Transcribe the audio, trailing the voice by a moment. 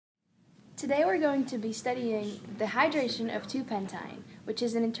Today we're going to be studying the hydration of 2-pentyne, which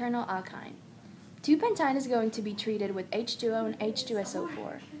is an internal alkyne. 2-pentyne is going to be treated with H2O and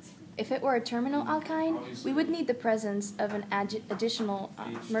H2SO4. If it were a terminal alkyne, we would need the presence of an additional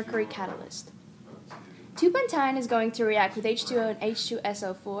mercury catalyst. 2-pentyne is going to react with H2O and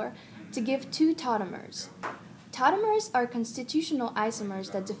H2SO4 to give two tautomers. Tautomers are constitutional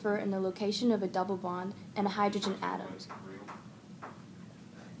isomers that differ in the location of a double bond and a hydrogen atom.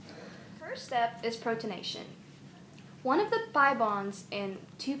 First step is protonation. One of the pi bonds in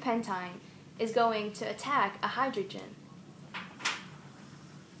 2-pentyne is going to attack a hydrogen.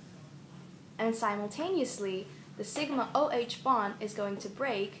 And simultaneously, the sigma OH bond is going to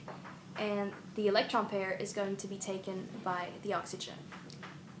break and the electron pair is going to be taken by the oxygen.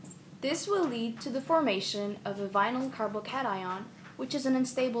 This will lead to the formation of a vinyl carbocation, which is an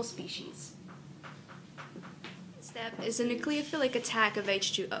unstable species. The step is a nucleophilic attack of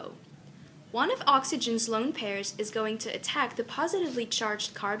H2O. One of oxygen's lone pairs is going to attack the positively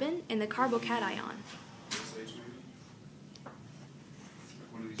charged carbon in the carbocation.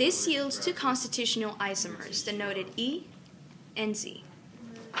 This yields two constitutional isomers, denoted E and Z.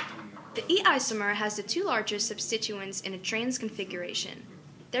 The E isomer has the two largest substituents in a trans configuration,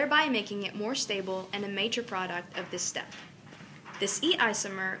 thereby making it more stable and a major product of this step. This E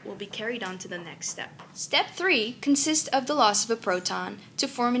isomer will be carried on to the next step. Step 3 consists of the loss of a proton to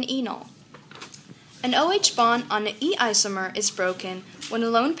form an enol. An OH bond on the E isomer is broken when a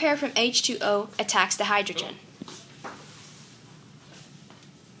lone pair from H2O attacks the hydrogen.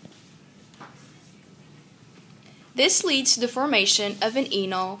 This leads to the formation of an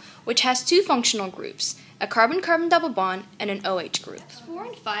enol, which has two functional groups, a carbon-carbon double bond and an OH group. Steps 4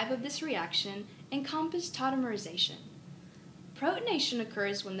 and 5 of this reaction encompass tautomerization. Protonation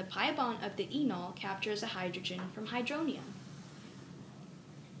occurs when the pi bond of the enol captures a hydrogen from hydronium.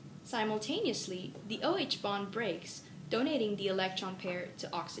 Simultaneously, the OH bond breaks, donating the electron pair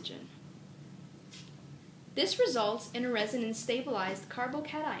to oxygen. This results in a resonance-stabilized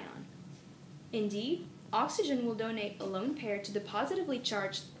carbocation. Indeed, oxygen will donate a lone pair to the positively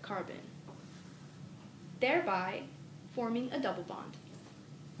charged carbon, thereby forming a double bond.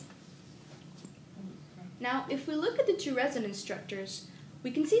 Now, if we look at the two resonance structures,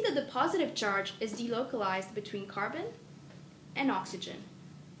 we can see that the positive charge is delocalized between carbon and oxygen,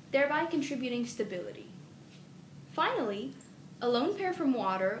 thereby contributing stability. Finally, a lone pair from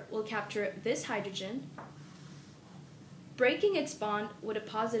water will capture this hydrogen, breaking its bond with a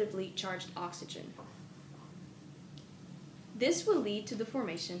positively charged oxygen. This will lead to the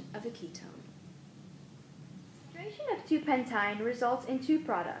formation of a ketone. Hydration of 2-pentyne results in two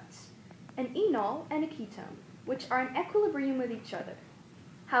products, an enol and a ketone, which are in equilibrium with each other.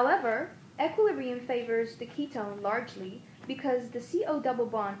 However, equilibrium favors the ketone largely because the CO double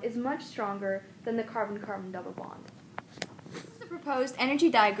bond is much stronger than the carbon-carbon double bond. This is the proposed energy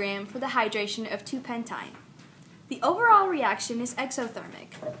diagram for the hydration of 2-pentyne. The overall reaction is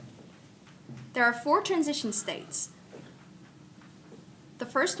exothermic. There are 4 transition states. The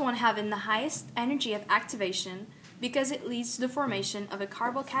first one having the highest energy of activation because it leads to the formation of a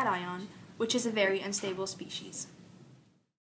carbocation, which is a very unstable species.